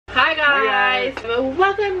guys,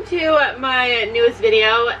 welcome to my newest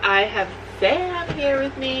video. I have Sam here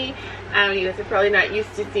with me. You guys are probably not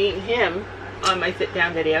used to seeing him on my sit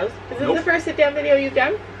down videos. Is this the first sit down video you've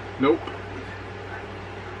done? Nope.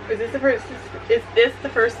 Is this the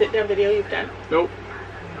first sit down video you've done? Nope.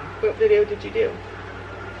 What video did you do?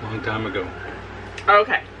 Long time ago.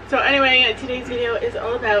 Okay. So anyway, today's video is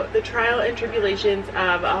all about the trial and tribulations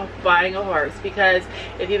of buying a horse, because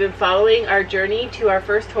if you've been following our journey to our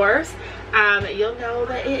first horse, you'll know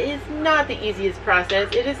that it is not the easiest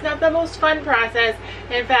process. It is not the most fun process.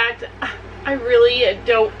 In fact, I really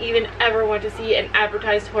don't even ever want to see an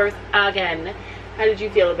advertised horse again. How did you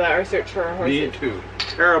feel about our search for our horses? Me too.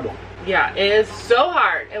 Terrible. Yeah, it is so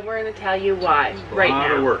hard, and we're going to tell you why right now. A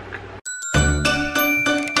lot of work.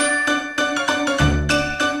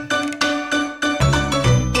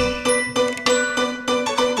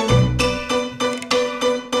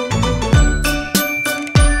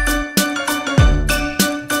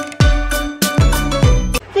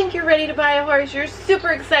 To buy a horse, you're super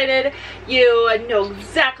excited, you know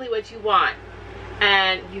exactly what you want,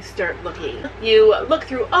 and you start looking. You look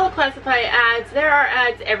through all the classified ads. There are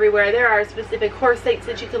ads everywhere. There are specific horse sites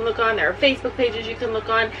that you can look on. There are Facebook pages you can look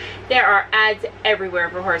on. There are ads everywhere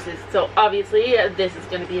for horses. So obviously this is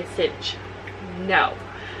going to be a cinch. No.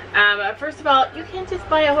 First of all, you can't just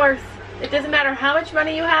buy a horse. It doesn't matter how much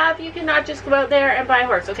money you have. You cannot just go out there and buy a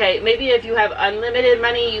horse. Okay, maybe if you have unlimited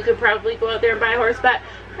money, you could probably go out there and buy a horse, but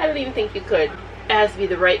I don't even think you could. It has to be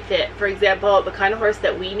the right fit. For example, the kind of horse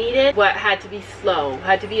that we needed, had to be slow,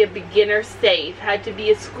 had to be a beginner safe, had to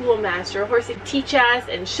be a schoolmaster, a horse that could teach us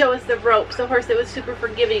and show us the ropes, a horse that was super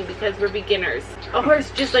forgiving because we're beginners. A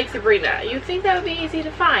horse just like Sabrina. You'd think that would be easy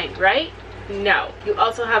to find, right? No. You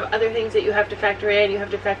also have other things that you have to factor in. You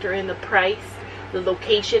have to factor in the price, the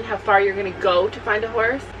location, how far you're going to go to find a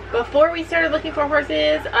horse. Before we started looking for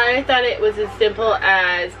horses, I thought it was as simple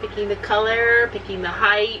as picking the color, picking the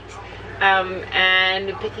height,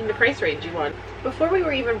 and picking the price range you want. Before we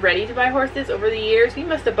were even ready to buy horses, over the years, we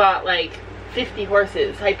must have bought like 50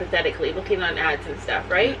 horses, hypothetically, looking on ads and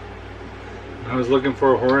stuff, right? I was looking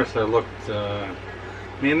for a horse. I looked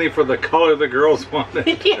mainly for the color the girls wanted.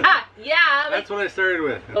 yeah. Like, that's what I started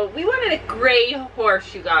with. Well, we wanted a gray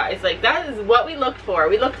horse, you guys. Like, that is what we looked for.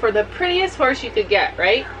 We looked for the prettiest horse you could get,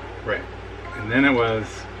 right? Right. And then it was,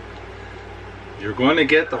 you're going to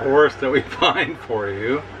get the horse that we find for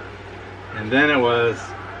you. And then it was,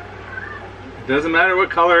 it doesn't matter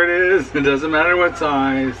what color it is, it doesn't matter what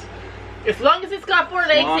size. As long as it's got 4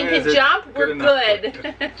 legs and can jump, we're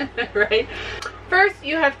good. Right? First,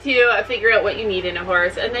 you have to figure out what you need in a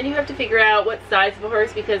horse, and then you have to figure out what size of a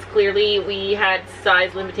horse, because clearly we had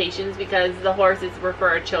size limitations because the horses were for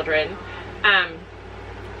our children.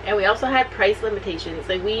 And we also had price limitations.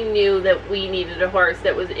 Like, we knew that we needed a horse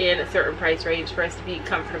that was in a certain price range for us to be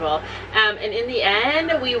comfortable. And in the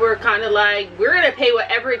end, we were kind of like, we're going to pay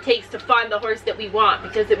whatever it takes to find the horse that we want,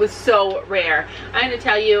 because it was so rare. I'm going to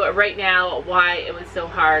tell you right now why it was so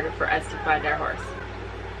hard for us to find our horse.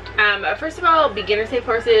 First of all, beginner safe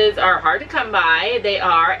horses are hard to come by. They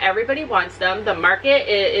are. Everybody wants them. The market,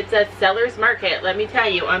 it's a seller's market, let me tell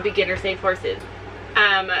you, on beginner safe horses.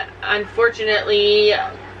 Unfortunately,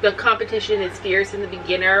 the competition is fierce in the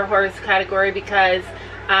beginner horse category, because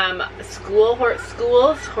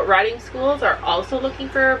riding schools are also looking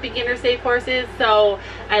for beginner safe horses. So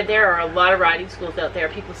there are a lot of riding schools out there,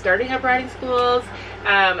 people starting up riding schools,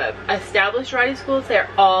 established riding schools. They're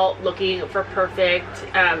all looking for perfect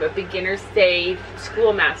beginner safe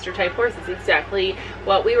schoolmaster type horses, exactly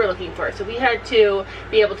what we were looking for. So we had to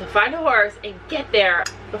be able to find a horse and get there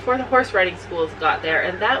before the horse riding schools got there,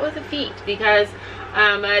 and that was a feat, because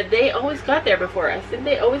they always got there before us. Didn't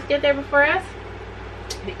they always get there before us?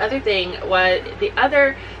 The other thing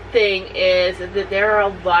is that there are a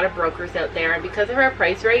lot of brokers out there, and because of our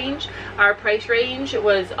price range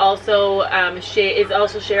was also is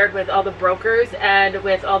also shared with all the brokers and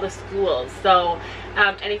with all the schools. So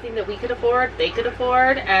anything that we could afford, they could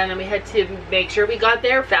afford, and we had to make sure we got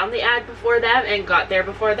there, found the ad before them, and got there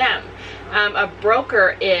before them. A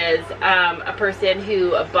broker is a person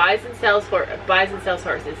who buys and sells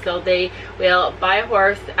horses. So they will buy a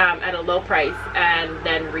horse at a low price and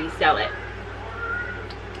then resell it.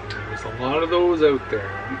 There's a lot of those out there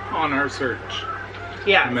on our search.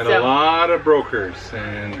 Yeah, I met a lot of brokers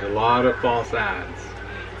and a lot of false ads.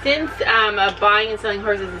 Since buying and selling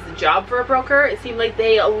horses is a job for a broker, it seemed like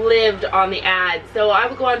they lived on the ads. So I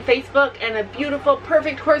would go on Facebook and a beautiful,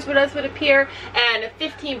 perfect horse would appear, and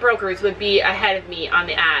 15 brokers would be ahead of me on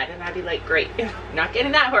the ad. And I'd be like, great, not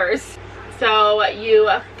getting that horse. So you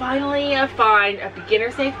finally find a beginner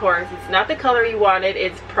safe horse. It's not the color you wanted.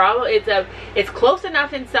 It's close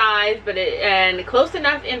enough in size, and close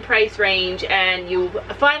enough in price range, and you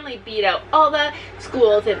finally beat out all the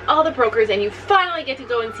schools and all the brokers, and you finally get to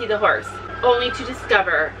go and see the horse, only to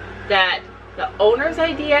discover that the owner's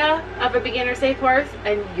idea of a beginner safe horse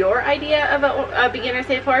and your idea of a beginner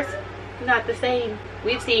safe horse, not the same.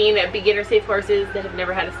 We've seen beginner safe horses that have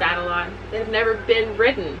never had a saddle on, that have never been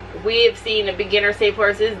ridden. We've seen beginner safe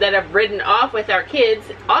horses that have ridden off with our kids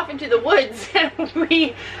off into the woods.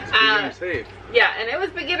 Beginner safe. Yeah, and it was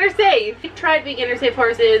beginner safe. We've tried beginner safe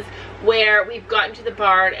horses where we've gotten to the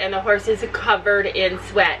barn and the horse is covered in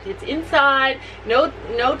sweat. It's inside, no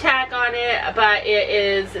tack on it, but it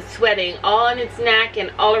is sweating all on its neck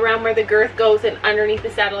and all around where the girth goes and underneath the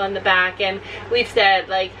saddle on the back. And we've said,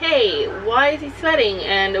 like, hey, why is he sweating?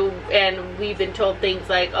 And we've been told things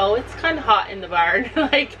like, oh, it's kind of hot in the barn.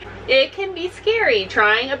 Like, it can be scary.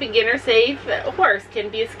 Trying a beginner safe horse can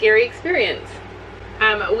be a scary experience.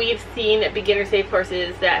 We've seen beginner safe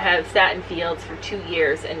horses that have sat in fields for 2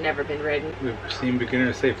 years and never been ridden. We've seen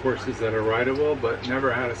beginner safe horses that are rideable but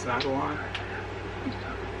never had a saddle on.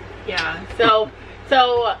 Yeah, so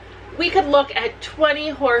we could look at 20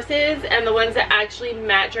 horses and the ones that actually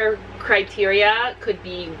match our criteria could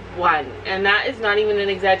be one. And that is not even an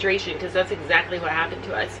exaggeration, because that's exactly what happened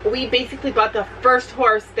to us. We basically bought the first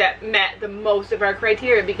horse that met the most of our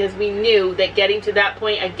criteria because we knew that getting to that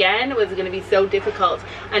point again was going to be so difficult.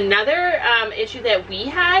 Another issue that we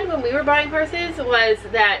had when we were buying horses was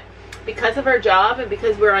that because of our job and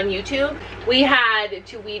because we're on YouTube, we had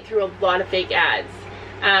to weed through a lot of fake ads.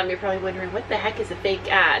 You're probably wondering, what the heck is a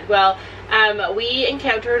fake ad? Well, we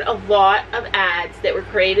encountered a lot of ads that were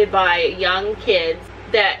created by young kids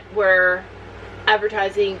that were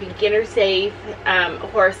advertising beginner safe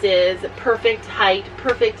horses, perfect height,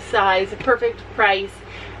 perfect size, perfect price,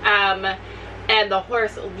 and the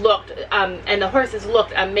horses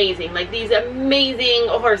looked amazing, like these amazing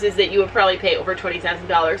horses that you would probably pay over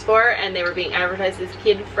 $20,000 for, and they were being advertised as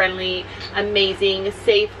kid-friendly, amazing,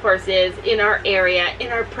 safe horses in our area,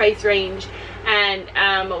 in our price range. And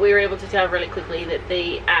we were able to tell really quickly that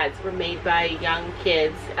the ads were made by young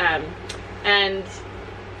kids, and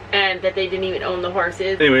that they didn't even own the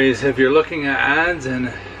horses. Anyways, if you're looking at ads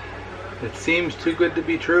and it seems too good to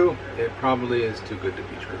be true, it probably is too good to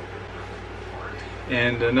be true.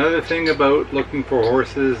 And another thing about looking for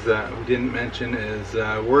horses that we didn't mention is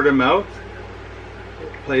word of mouth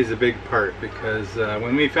plays a big part, because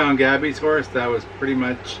when we found Gabby's horse, that was pretty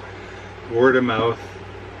much word of mouth.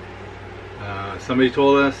 Somebody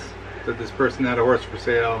told us that this person had a horse for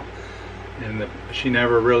sale, and she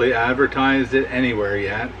never really advertised it anywhere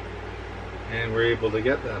yet, and we're able to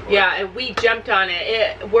get that horse. Yeah, and we jumped on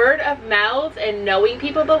it. Word of mouth and knowing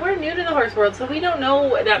people, but we're new to the horse world, so we don't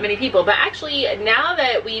know that many people. But actually, now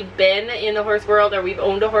that we've been in the horse world, or we've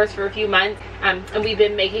owned a horse for a few months, and we've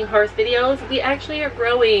been making horse videos, we actually are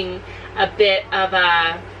growing a bit of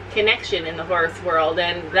a connection in the horse world,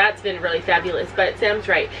 and that's been really fabulous. But Sam's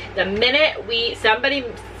right. The minute somebody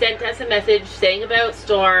sent us a message saying about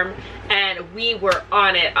Storm, and we were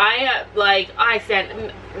on it. I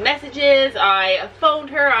sent messages, I phoned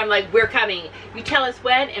her, I'm like, we're coming. You tell us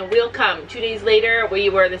when and we'll come. 2 days later, we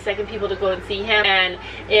were the second people to go and see him, and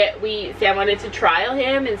Sam wanted to trial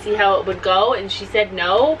him and see how it would go, and she said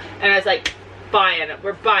no, and I was like, buying him.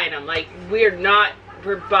 We're buying him. Like, we're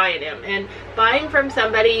buying him. And buying from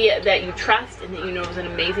somebody that you trust and that you know is an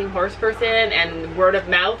amazing horse person, and word of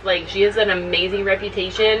mouth, like, she has an amazing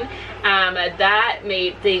reputation, that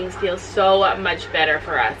made things feel so much better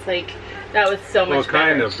for us. Like, that was so much better. Well,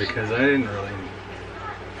 kind of, because I didn't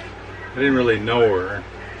really know her.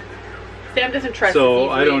 Sam doesn't trust. So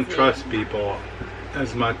I don't trust people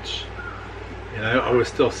as much. And I was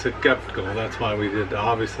still skeptical. That's why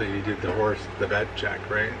obviously we did the vet check,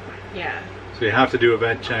 right? Yeah. So you have to do a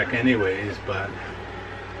vet check anyways, but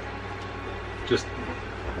just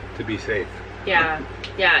to be safe. Yeah,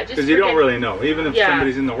 yeah. Because you don't really know, even if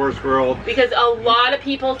somebody's in the horse world. Because a lot of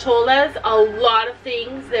people told us a lot of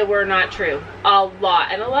things that were not true. A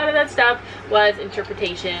lot. And a lot of that stuff was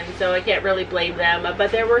interpretation, so I can't really blame them.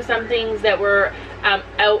 But there were some things that were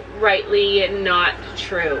outrightly not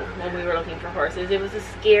true when we were looking for horses. It was a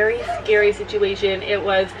scary, scary situation. It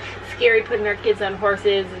was scary putting our kids on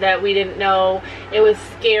horses that we didn't know. It was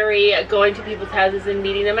scary going to people's houses and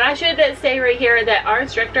meeting them. And I should say right here that our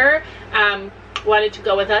instructor wanted to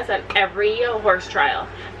go with us on every horse trial.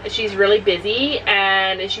 She's really busy,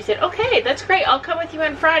 and she said, okay, that's great, I'll come with you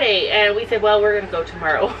on Friday. And we said, well, we're gonna go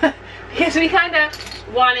tomorrow. Because we kind of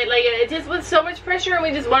wanted, like, it just was so much pressure, and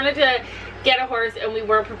we just wanted to get a horse, and we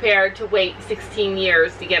weren't prepared to wait 16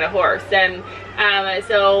 years to get a horse. And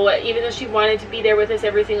so even though she wanted to be there with us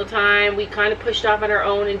every single time, we kind of pushed off on our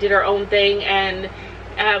own and did our own thing. And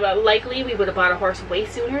likely we would have bought a horse way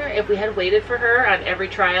sooner if we had waited for her on every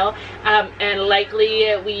trial, and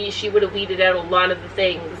likely she would have weeded out a lot of the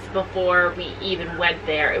things before we even went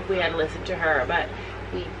there if we had listened to her, but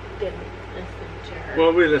we didn't listen to her.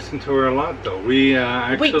 Well, we listened to her a lot though. We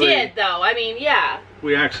did though. I mean, yeah.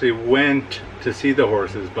 We actually went to see the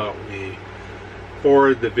horses, but we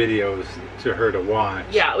forwarded the videos to her to watch.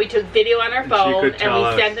 Yeah, we took video on our phone and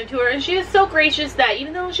we sent them to her, and she was so gracious that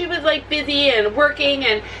even though she was like busy and working,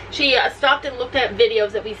 and she stopped and looked at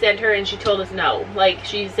videos that we sent her, and she told us no. Like,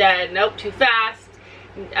 she said, nope, too fast,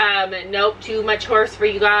 nope, too much horse for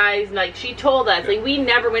you guys. Like, she told us, like, we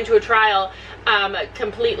never went to a trial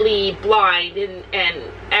completely blind and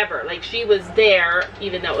ever. Like, she was there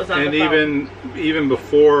even though it was on the phone. And even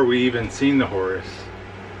before we even seen the horse,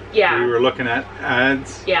 yeah, we were looking at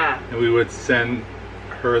ads. Yeah. And we would send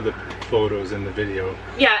her the photos in the video.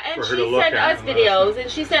 Yeah, and she sent us videos,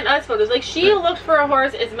 and she sent us photos. Like, she looked for a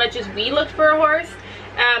horse as much as we looked for a horse.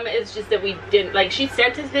 It's just that we didn't, like, she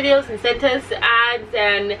sent us videos and sent us ads,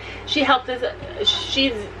 and she helped us.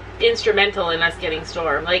 She's instrumental in us getting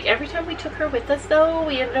Storm. Like, every time we took her with us though,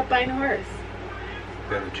 we ended up buying a horse.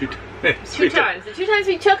 Yeah, two times. The 2 times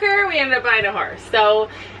we took her, we ended up buying a horse. So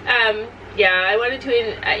yeah, I wanted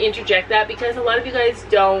to interject that because a lot of you guys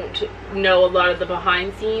don't know a lot of the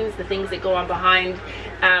behind scenes, the things that go on behind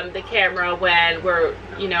the camera when we're,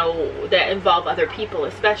 you know, that involve other people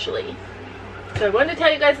especially. So I wanted to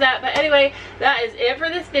tell you guys that. But anyway, that is it for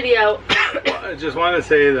this video. Well, I just want to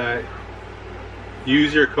say that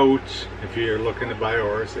use your coach if you're looking to buy a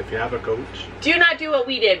horse. If you have a coach, do not do what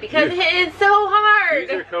we did, because it is so hard.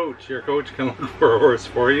 Use your coach. Your coach can look for a horse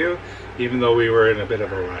for you, even though we were in a bit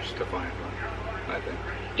of a rush to find one, I think.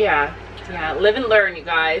 Yeah, live and learn, you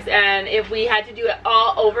guys. And if we had to do it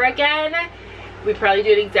all over again, we'd probably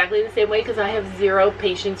do it exactly the same way, because I have zero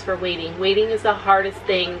patience for waiting. Waiting is the hardest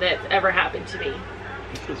thing that's ever happened to me.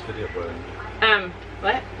 What's this video about?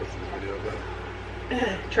 What? What's this video about?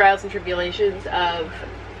 Trials and tribulations of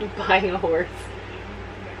buying a horse.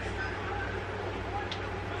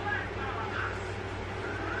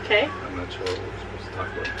 Okay. I'm not sure what we're supposed to talk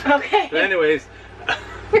about. Okay. But anyways,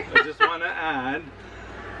 I just want to add,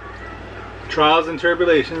 trials and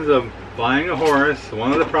tribulations of buying a horse.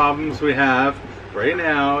 One of the problems we have right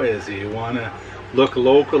now is you want to look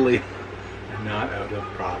locally and not out of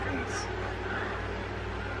province.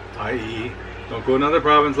 I.e., don't go to another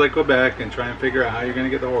province like Quebec and try and figure out how you're going to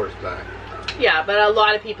get the horse back. Yeah, but a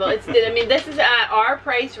lot of people, I mean, this is at our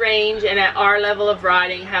price range and at our level of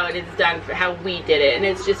riding, how it is done, for how we did it, and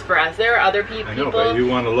it's just for us. There are other people, I know, but you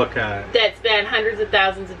want to look at that spend hundreds of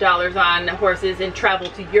thousands of dollars on horses and travel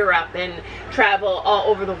to Europe and travel all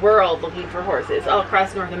over the world looking for horses, all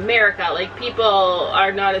across North America. Like, people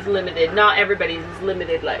are not as limited. Not everybody's as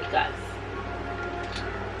limited like us.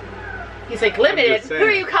 He's like, limited? Who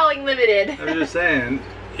are you calling limited? I'm just saying,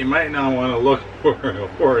 you might not want to look for a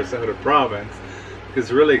horse out of province, because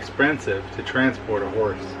it's really expensive to transport a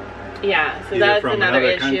horse. Yeah, so either that's from another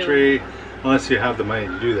issue. Country, unless you have the money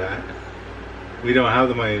to do that. We don't have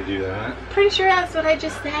the money to do that. Pretty sure that's what I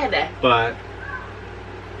just said. But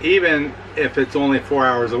even if it's only 4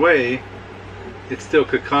 hours away, it still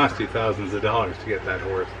could cost you thousands of dollars to get that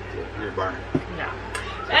horse to your barn. Yeah.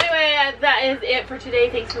 Anyway, that is it for today.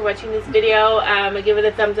 Thanks for watching this video. Give it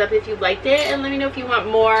a thumbs up if you liked it, and let me know if you want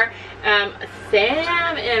more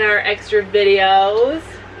Sam in our extra videos.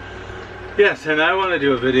 Yes, and I want to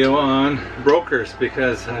do a video on brokers,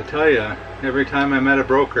 because I tell you, every time I met a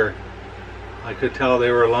broker, I could tell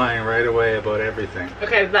they were lying right away about everything.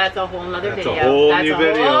 Okay, that's a whole nother video. That's a whole new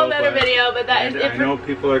video. But that is it. I know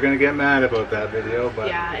people are going to get mad about that video, but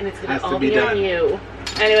yeah, and it's going to all be on you.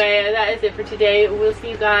 Anyway, that is it for today. We'll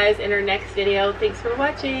see you guys in our next video. Thanks for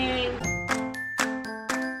watching.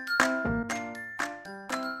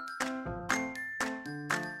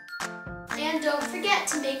 And don't forget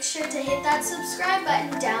to make sure to hit that subscribe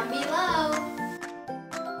button down below.